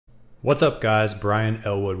What's up, guys? Brian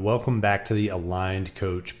Ellwood. Welcome back to the Aligned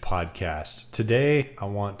Coach podcast. Today, I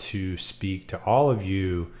want to speak to all of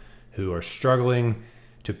you who are struggling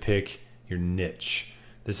to pick your niche.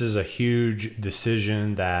 This is a huge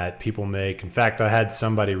decision that people make. In fact, I had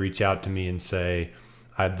somebody reach out to me and say,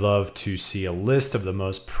 I'd love to see a list of the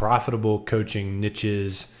most profitable coaching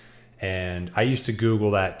niches. And I used to Google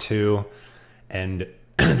that too. And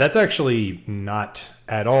that's actually not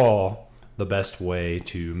at all the best way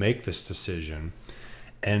to make this decision.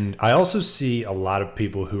 And I also see a lot of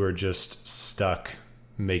people who are just stuck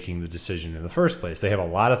making the decision in the first place. They have a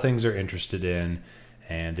lot of things they're interested in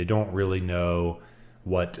and they don't really know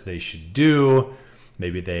what they should do.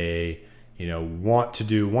 Maybe they, want to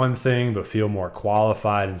do one thing but feel more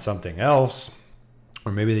qualified in something else.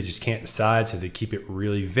 Or maybe they just can't decide, so they keep it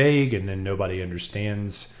really vague and then nobody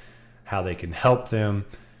understands how they can help them.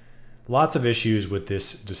 Lots of issues with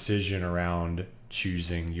this decision around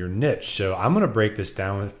choosing your niche. So I'm going to break this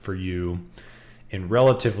down for you in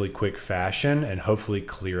relatively quick fashion and hopefully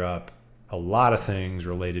clear up a lot of things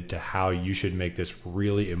related to how you should make this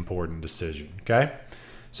really important decision. Okay.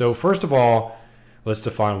 So first of all, let's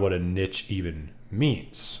define what a niche even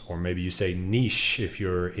means, or maybe you say niche if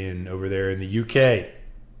you're over there in the UK.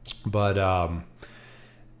 But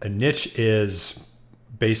a niche is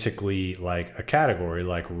basically like a category,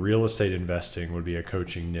 like real estate investing would be a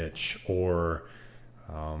coaching niche, or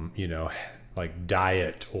like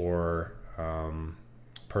diet, or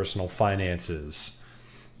personal finances,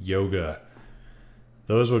 yoga.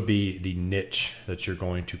 Those would be the niche that you're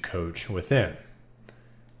going to coach within.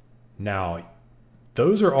 Now,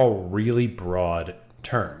 those are all really broad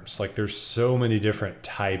terms. Like, there's so many different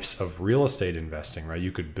types of real estate investing, right?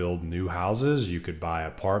 You could build new houses, you could buy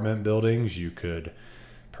apartment buildings, you could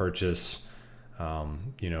purchase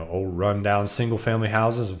old rundown single family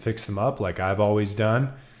houses and fix them up like I've always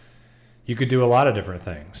done. You could do a lot of different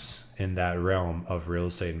things in that realm of real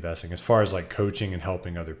estate investing as far as like coaching and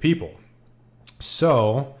helping other people.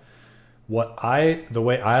 So the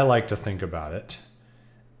way I like to think about it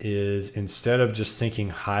is, instead of just thinking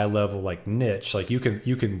high level like niche, like you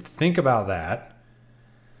can think about that,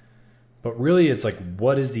 but really it's like,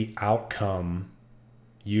 what is the outcome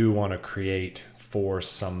you want to create for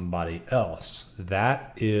somebody else?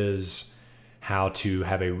 That is how to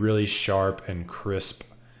have a really sharp and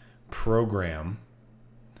crisp program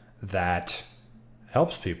that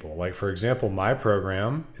helps people. Like, for example, my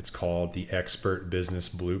program, it's called the Expert Business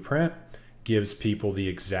Blueprint, gives people the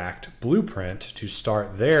exact blueprint to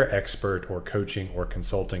start their expert or coaching or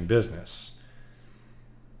consulting business.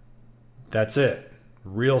 That's it.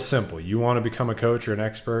 Real simple. You want to become a coach or an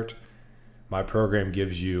expert? My program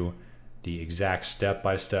gives you the exact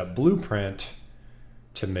step-by-step blueprint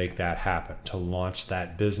to make that happen, to launch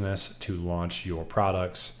that business, to launch your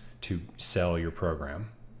products, to sell your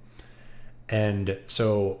program. And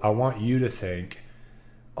so I want you to think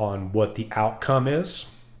on what the outcome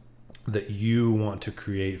is that you want to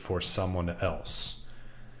create for someone else.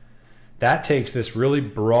 That takes this really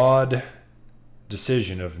broad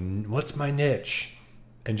decision of what's my niche,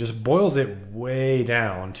 and just boils it way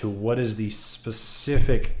down to what is the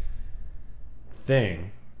specific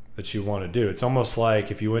thing that you want to do. It's almost like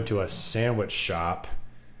if you went to a sandwich shop,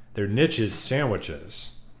 their niche is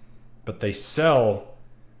sandwiches, but they sell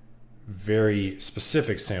very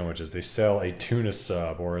specific sandwiches. They sell a tuna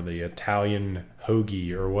sub or the Italian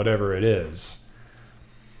hoagie or whatever it is.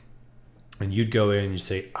 And you'd go in and you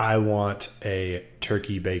say, I want a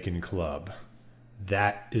turkey bacon club.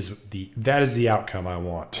 That is the outcome I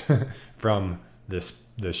want from this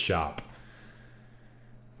shop.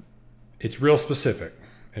 It's real specific,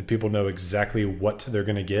 and people know exactly what they're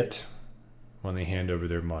going to get when they hand over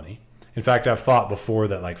their money. In fact, I've thought before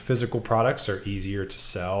that like physical products are easier to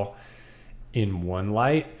sell in one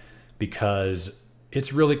light because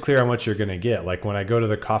it's really clear how much you're going to get. Like when I go to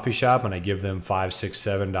the coffee shop and I give them $5,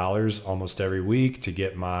 $6, $7 almost every week to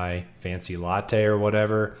get my fancy latte or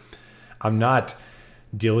whatever, I'm not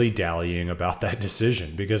dilly-dallying about that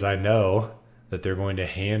decision, because I know that they're going to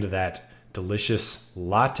hand that delicious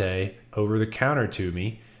latte over the counter to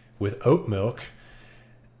me with oat milk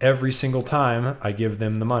every single time I give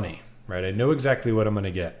them the money, right? I know exactly what I'm going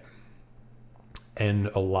to get. And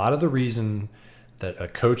a lot of the reason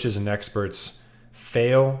that coaches and experts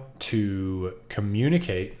fail to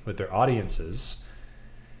communicate with their audiences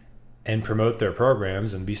and promote their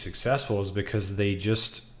programs and be successful is because they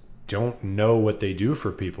just don't know what they do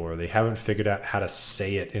for people, or they haven't figured out how to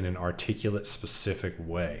say it in an articulate, specific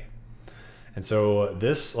way. And so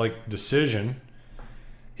this decision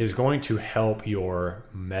is going to help your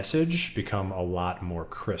message become a lot more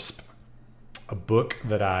crisp. A book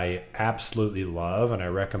that I absolutely love and I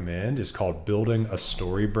recommend is called Building a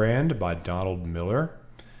Story Brand by Donald Miller.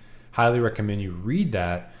 Highly recommend you read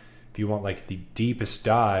that if you want like the deepest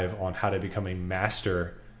dive on how to become a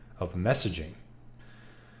master of messaging.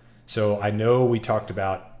 So I know we talked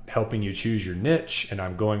about helping you choose your niche, and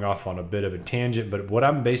I'm going off on a bit of a tangent, but what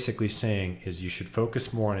I'm basically saying is you should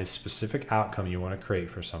focus more on a specific outcome you want to create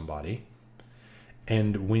for somebody.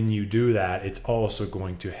 And when you do that, it's also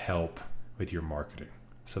going to help with your marketing.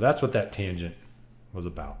 So that's what that tangent was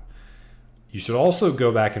about. You should also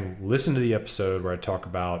go back and listen to the episode where I talk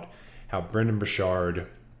about how Brendan Burchard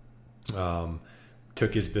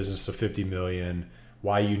took his business to 50 million,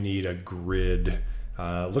 why you need a grid.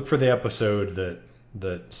 Look for the episode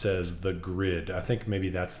that says the grid. I think maybe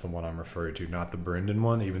that's the one I'm referring to, not the Brendan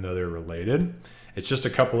one, even though they're related. It's just a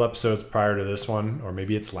couple episodes prior to this one, or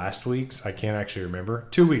maybe it's last week's. I can't actually remember.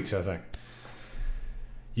 2 weeks, I think.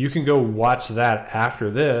 You can go watch that after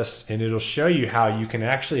this, and it'll show you how you can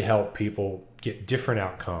actually help people get different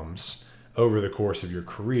outcomes over the course of your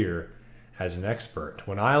career as an expert.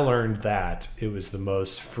 When I learned that, it was the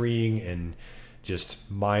most freeing and just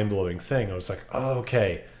mind-blowing thing. I was like, oh,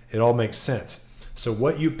 okay, it all makes sense. So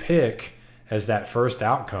what you pick as that first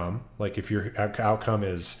outcome, like if your outcome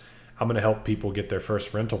is, I'm going to help people get their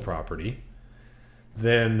first rental property,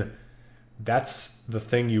 then that's the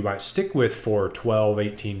thing you might stick with for 12,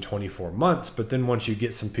 18, 24 months. But then once you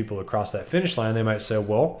get some people across that finish line, they might say,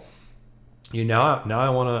 well, now I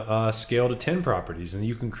want to scale to 10 properties. And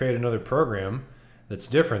you can create another program that's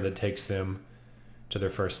different that takes them to their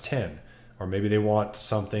first 10. Or maybe they want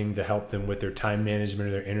something to help them with their time management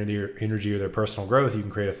or their energy or their personal growth. You can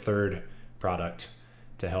create a third product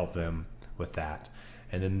to help them with that.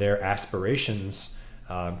 And then their aspirations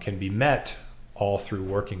can be met all through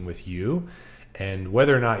working with you. And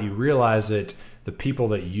whether or not you realize it, the people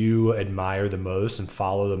that you admire the most and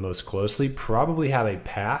follow the most closely probably have a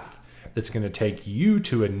path that's going to take you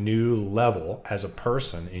to a new level as a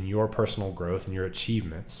person in your personal growth and your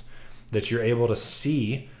achievements that you're able to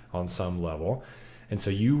see on some level. And so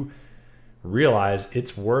you realize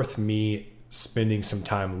it's worth me spending some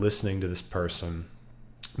time listening to this person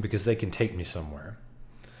because they can take me somewhere.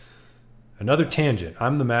 Another tangent.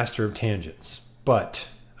 I'm the master of tangents, but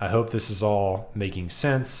I hope this is all making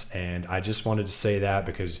sense. And I just wanted to say that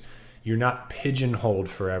because you're not pigeonholed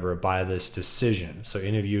forever by this decision. So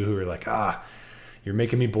any of you who are like, you're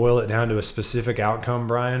making me boil it down to a specific outcome,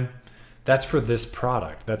 Brian, that's for this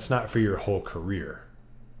product. That's not for your whole career.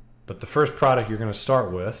 But the first product you're going to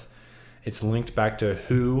start with, it's linked back to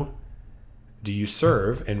who do you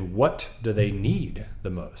serve and what do they need the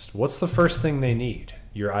most? What's the first thing they need?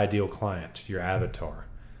 Your ideal client, your avatar.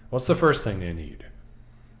 What's the first thing they need?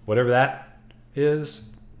 Whatever that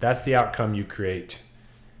is, that's the outcome you create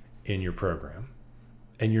in your program.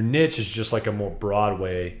 And your niche is just like a more broad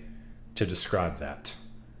way to describe that,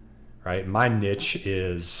 right? My niche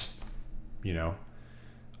is,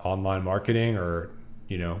 online marketing or,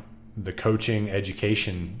 the coaching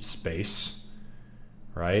education space,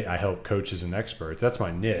 right? I help coaches and experts. That's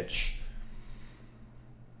my niche.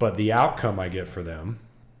 But the outcome I get for them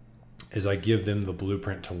is I give them the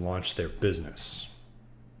blueprint to launch their business.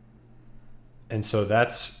 And so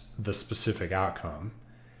that's the specific outcome.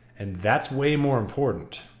 And that's way more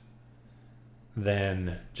important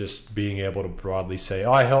than just being able to broadly say,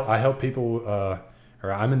 I help people,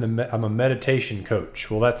 or I'm a meditation coach.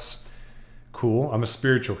 Well, that's cool. I'm a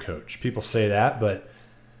spiritual coach. People say that, but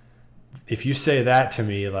if you say that to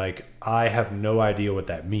me, like, I have no idea what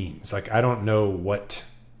that means. Like, I don't know what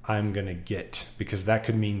I'm going to get because that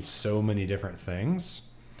could mean so many different things.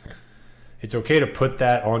 It's okay to put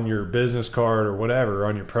that on your business card or whatever,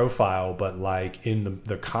 on your profile, but like in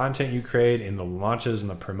the content you create, in the launches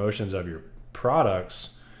and the promotions of your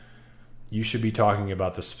products, you should be talking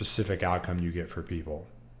about the specific outcome you get for people.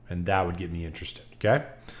 And that would get me interested, okay?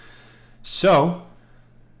 So,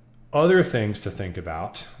 other things to think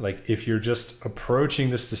about, like if you're just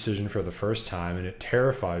approaching this decision for the first time and it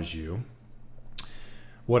terrifies you,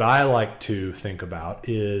 what I like to think about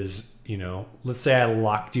is, let's say I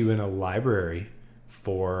locked you in a library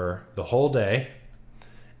for the whole day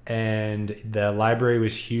and the library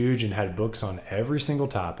was huge and had books on every single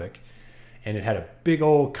topic and it had a big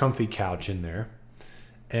old comfy couch in there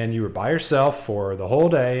and you were by yourself for the whole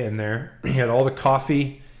day in there. You had all the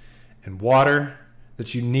coffee and water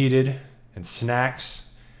that you needed and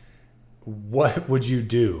snacks. What would you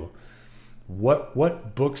do?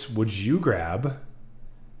 What books would you grab?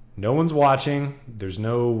 No one's watching. There's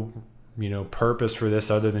no, purpose for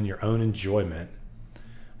this other than your own enjoyment.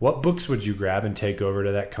 What books would you grab and take over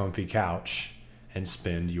to that comfy couch and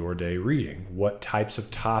spend your day reading? What types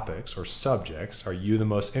of topics or subjects are you the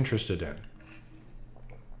most interested in?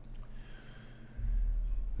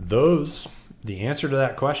 The answer to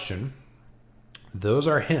that question, those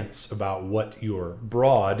are hints about what your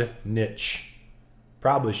broad niche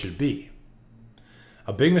probably should be.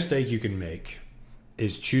 A big mistake you can make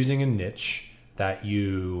is choosing a niche that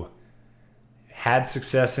you had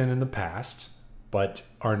success in the past, but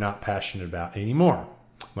are not passionate about anymore.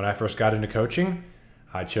 When I first got into coaching,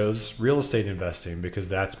 I chose real estate investing because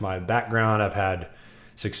that's my background. I've had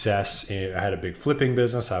success. I had a big flipping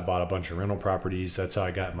business. I bought a bunch of rental properties. That's how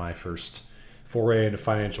I got my first foray into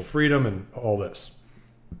financial freedom and all this.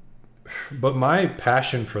 But my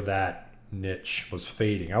passion for that niche was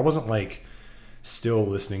fading. I wasn't like still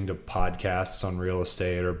listening to podcasts on real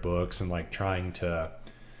estate or books and like trying to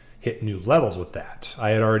hit new levels with that.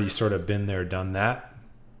 I had already sort of been there, done that.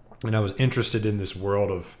 And I was interested in this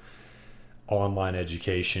world of online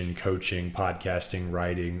education, coaching, podcasting,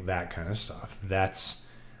 writing, that kind of stuff.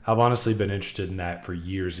 I've honestly been interested in that for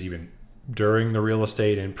years, even during the real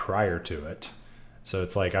estate and prior to it. So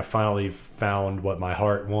it's like I finally found what my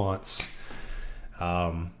heart wants.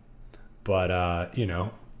 I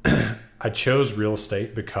chose real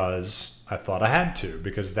estate because I thought I had to,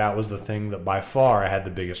 because that was the thing that by far I had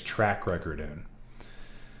the biggest track record in.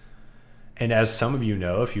 And as some of you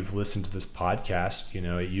know, if you've listened to this podcast,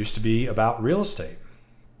 it used to be about real estate.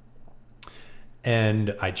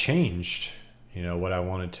 And I changed, what I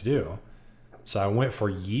wanted to do. So I went for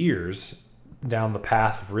years down the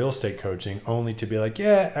path of real estate coaching only to be like,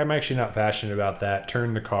 yeah, I'm actually not passionate about that.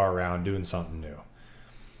 Turn the car around, doing something new.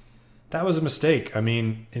 That was a mistake. I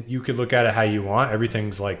mean, you could look at it how you want.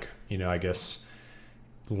 Everything's like, I guess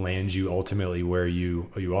lands you ultimately where you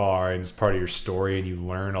are, and it's part of your story, and you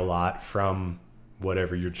learn a lot from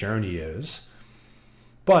whatever your journey is.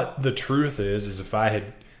 But the truth is if I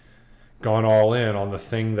had gone all in on the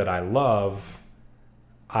thing that I love,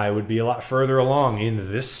 I would be a lot further along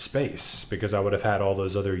in this space because I would have had all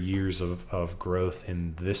those other years of growth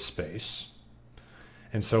in this space.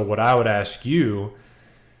 And so what I would ask you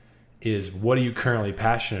is, what are you currently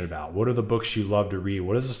passionate about? What are the books you love to read?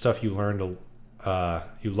 What is the stuff you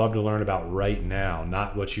love to learn about right now,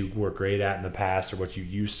 not what you were great at in the past or what you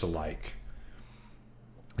used to like?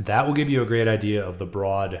 That will give you a great idea of the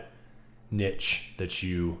broad niche that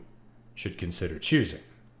you should consider choosing.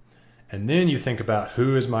 And then you think about,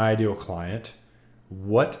 who is my ideal client?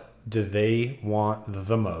 What do they want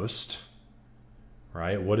the most?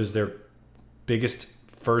 Right? What is their biggest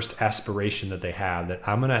first aspiration that they have that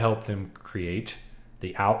I'm going to help them create?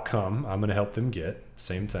 The outcome I'm going to help them get.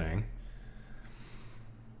 Same thing.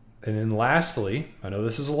 And then lastly, I know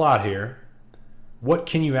this is a lot here, what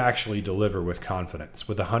can you actually deliver with confidence,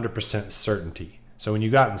 with 100% certainty? So when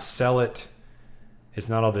you go out and sell it, it's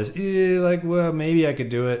not all this, well, maybe I could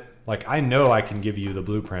do it. Like, I know I can give you the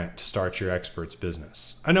blueprint to start your expert's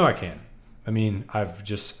business. I know I can. I mean, I've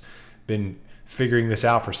just been figuring this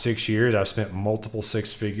out for 6 years. I've spent multiple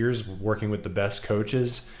six figures working with the best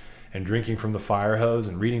coaches and drinking from the fire hose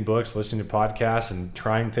and reading books, listening to podcasts and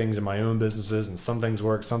trying things in my own businesses. And some things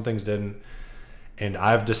worked, some things didn't. And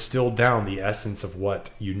I've distilled down the essence of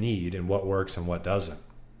what you need and what works and what doesn't.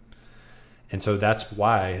 And so that's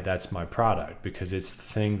why that's my product, because it's the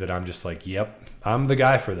thing that I'm just like, yep, I'm the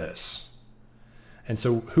guy for this. And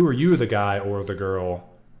so who are you the guy or the girl,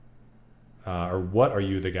 or what are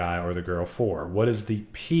you the guy or the girl for? What is the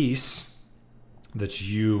piece that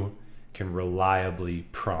you can reliably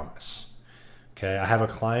promise? Okay, I have a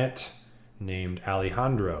client named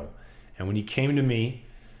Alejandro, and when he came to me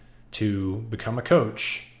to become a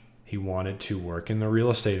coach, he wanted to work in the real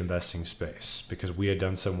estate investing space because we had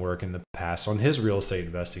done some work in the past on his real estate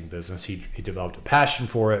investing business. He developed a passion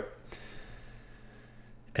for it.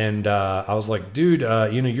 And I was like, dude,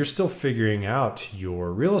 you're still figuring out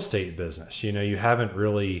your real estate business. You haven't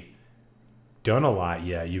really done a lot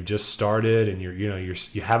yet. You've just started, and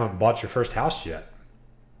you haven't bought your first house yet.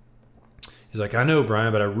 He's like, I know,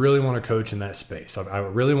 Brian, but I really want to coach in that space. I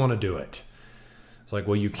really want to do it. It's like,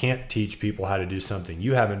 well, you can't teach people how to do something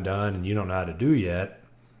you haven't done and you don't know how to do yet,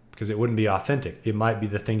 because it wouldn't be authentic. It might be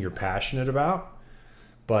the thing you're passionate about,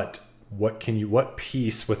 but what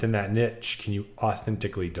piece within that niche can you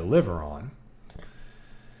authentically deliver on?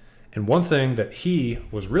 And one thing that he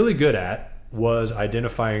was really good at was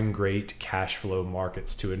identifying great cash flow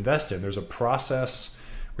markets to invest in. There's a process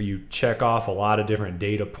where you check off a lot of different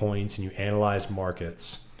data points and you analyze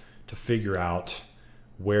markets to figure out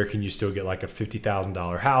where can you still get like a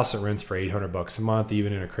 $50,000 house that rents for $800 a month,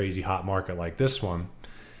 even in a crazy hot market like this one.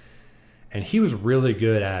 And he was really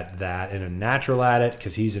good at that and a natural at it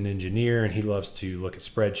because he's an engineer and he loves to look at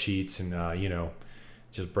spreadsheets and,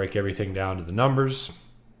 just break everything down to the numbers.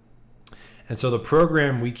 And so the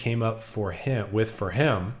program we came up for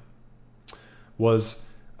him was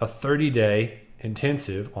a 30-day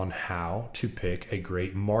intensive on how to pick a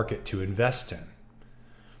great market to invest in.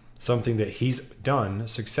 Something that he's done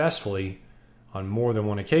successfully on more than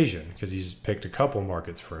one occasion because he's picked a couple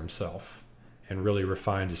markets for himself and really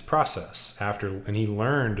refined his process and he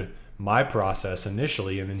learned my process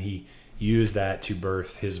initially, and then he used that to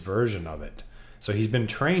birth his version of it. So he's been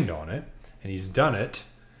trained on it and he's done it,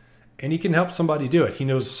 and he can help somebody do it. He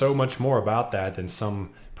knows so much more about that than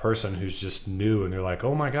some person who's just new and they're like,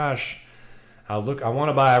 oh my gosh, I want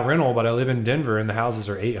to buy a rental, but I live in Denver and the houses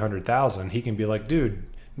are $800,000. He can be like, dude,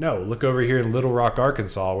 no, look over here in Little Rock,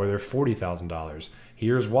 Arkansas, where they're $40,000.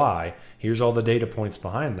 Here's why. Here's all the data points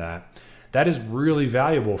behind that. That is really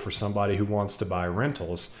valuable for somebody who wants to buy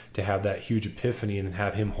rentals, to have that huge epiphany and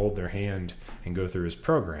have him hold their hand and go through his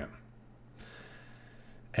program.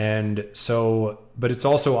 And so, but it's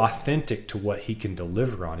also authentic to what he can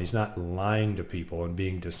deliver on. He's not lying to people and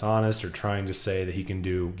being dishonest or trying to say that he can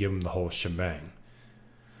give them the whole shebang.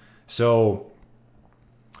 So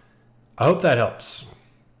I hope that helps.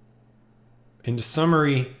 In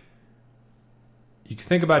summary, you can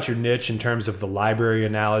think about your niche in terms of the library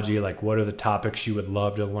analogy, like what are the topics you would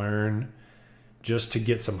love to learn, just to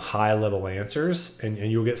get some high level answers, and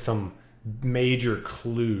you'll get some major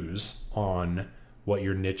clues on what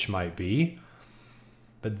your niche might be.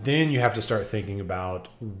 But then you have to start thinking about,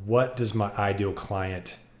 what does my ideal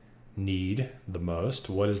client need the most?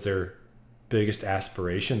 What is their biggest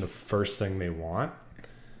aspiration, the first thing they want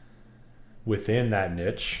within that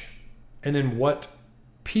niche? And then what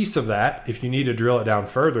piece of that, if you need to drill it down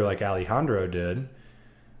further like Alejandro did,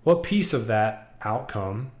 what piece of that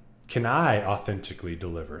outcome can I authentically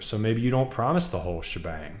deliver? So maybe you don't promise the whole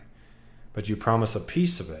shebang, but you promise a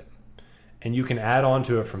piece of it. And you can add on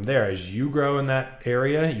to it from there. As you grow in that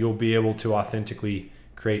area, you'll be able to authentically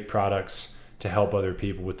create products to help other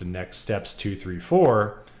people with the next steps 2, 3,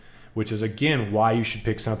 4, which is again why you should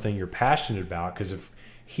pick something you're passionate about. Because if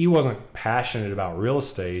he wasn't passionate about real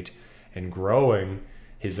estate and growing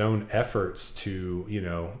his own efforts to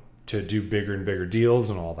do bigger and bigger deals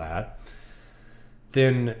and all that,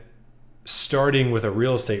 then starting with a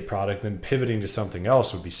real estate product then pivoting to something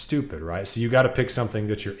else would be stupid, right? So you got to pick something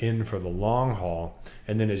that you're in for the long haul,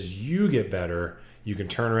 and then as you get better, you can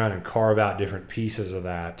turn around and carve out different pieces of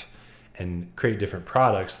that and create different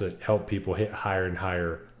products that help people hit higher and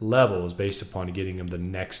higher levels based upon getting them the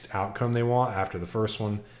next outcome they want after the first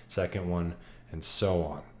one, second one, and so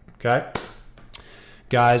on. Okay?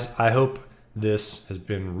 Guys, I hope this has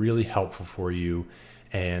been really helpful for you.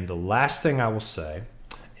 And the last thing I will say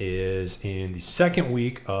is, in the second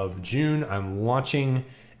week of June, I'm launching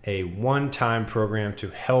a one-time program to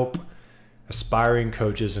help aspiring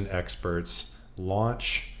coaches and experts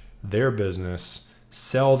launch their business,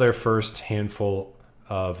 sell their first handful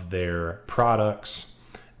of their products,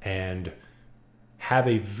 and have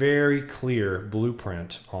a very clear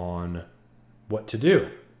blueprint on what to do,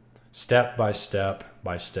 step by step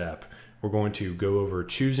by step. We're going to go over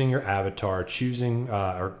choosing your avatar,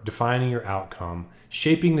 or defining your outcome,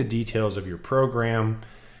 shaping the details of your program,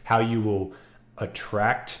 how you will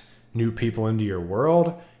attract new people into your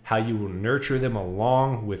world, how you will nurture them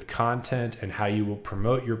along with content, and how you will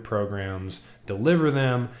promote your programs, deliver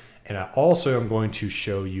them. And I also am going to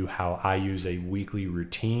show you how I use a weekly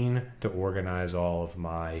routine to organize all of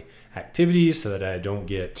my activities so that I don't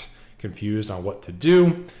get confused on what to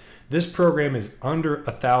do. This program is under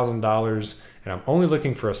 $1,000, and I'm only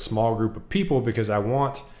looking for a small group of people because I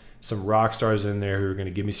want some rock stars in there who are going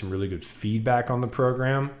to give me some really good feedback on the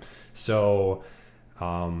program. So,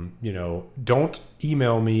 don't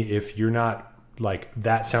email me if you're not like,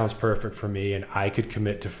 that sounds perfect for me and I could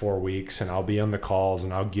commit to 4 weeks, and I'll be on the calls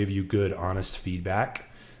and I'll give you good, honest feedback,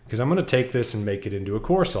 because I'm going to take this and make it into a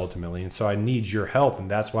course ultimately. And so I need your help, and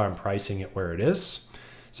that's why I'm pricing it where it is.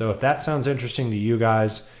 So if that sounds interesting to you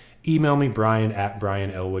guys, email me,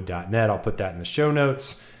 brian@brianellwood.net. I'll put that in the show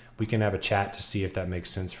notes. We can have a chat to see if that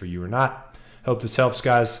makes sense for you or not. Hope this helps,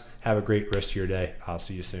 guys. Have a great rest of your day. I'll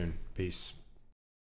see you soon. Peace.